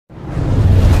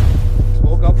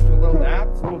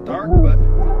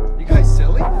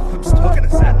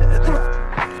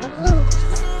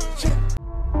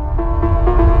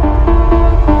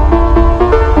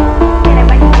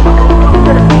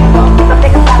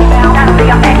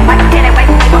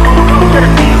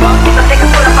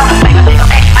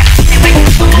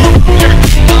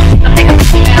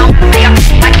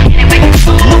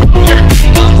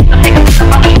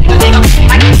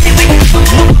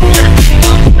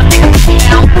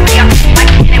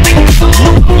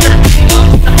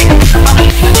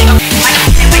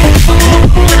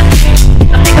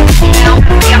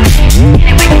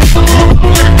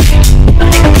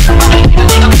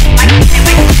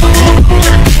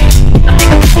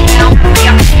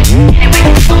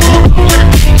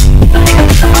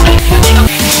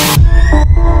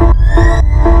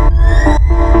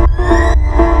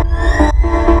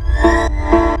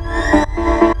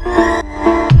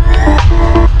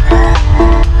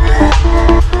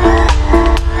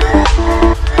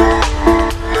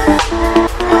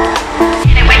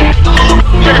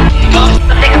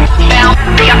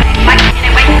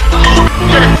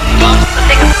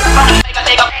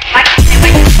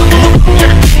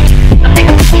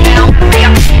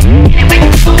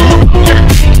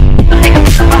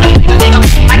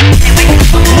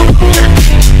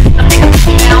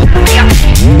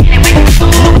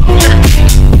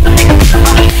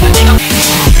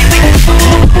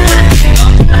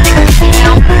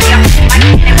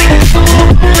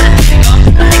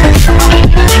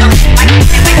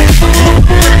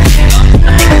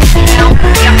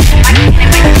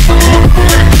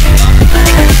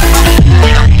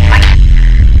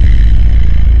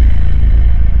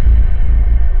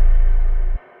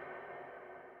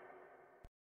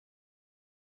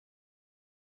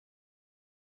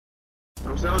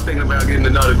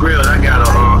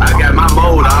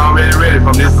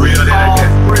Real that I get.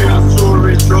 Real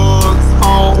jewelry, drugs,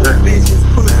 home, bitches,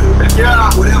 pussy.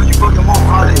 Yeah, whatever you fucking want,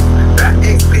 all that. That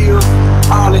X pills,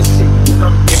 all that shit.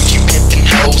 If you pimpin'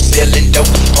 hoes, selling dope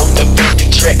on the fucking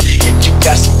track. If you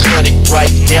got some chronic right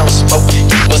now, smoke you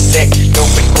a sack. Don't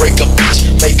break a bitch,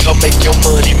 make her make your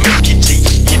money, make it G.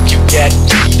 If you got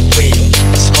weed, well,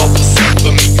 smoke a sack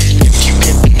for me. If you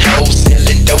pimpin' hoes,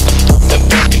 selling dope on the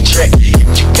fucking track. If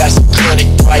you got some chronic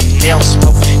right now,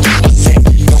 smoke you a sack.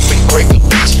 Don't break a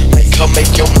bitch, make her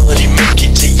make your money, make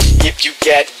it G. If you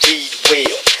got weed,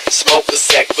 well, smoke a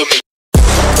sack for me.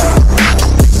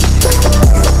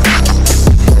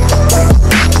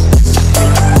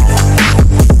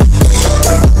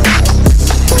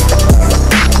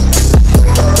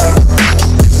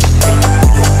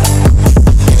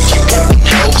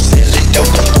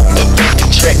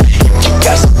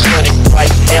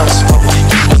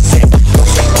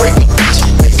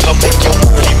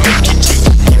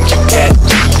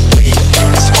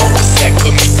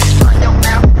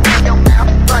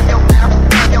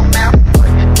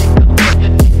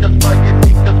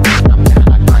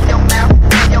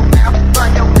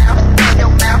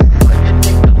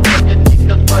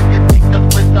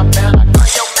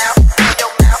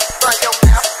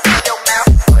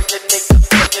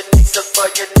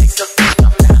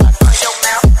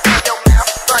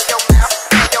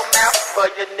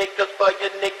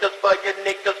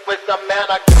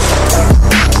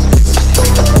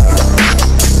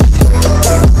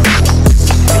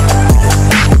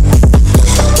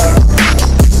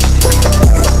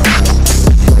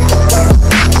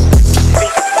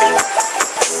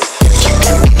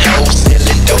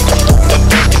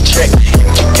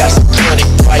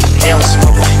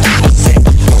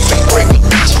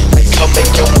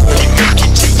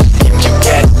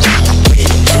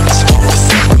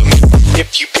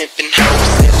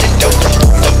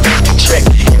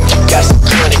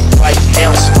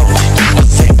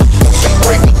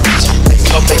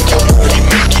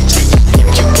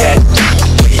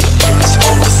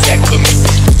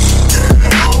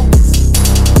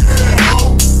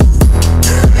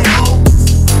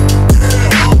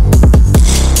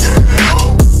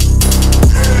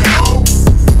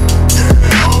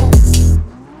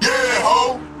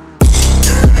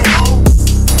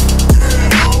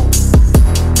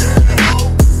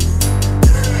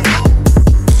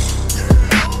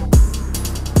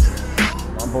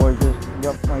 Boy, just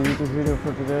got my YouTube video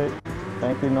for today.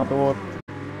 Thank you, not the what.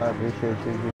 I appreciate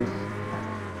you.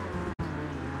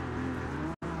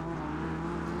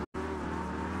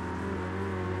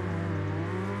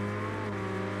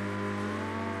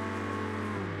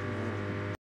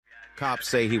 Cops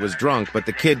say he was drunk, but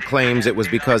the kid claims it was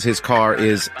because his car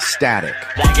is static.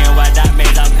 Black and white, that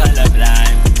means I'm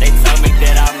colorblind. They told me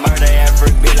that I murder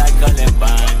every bitch like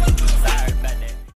Columbine.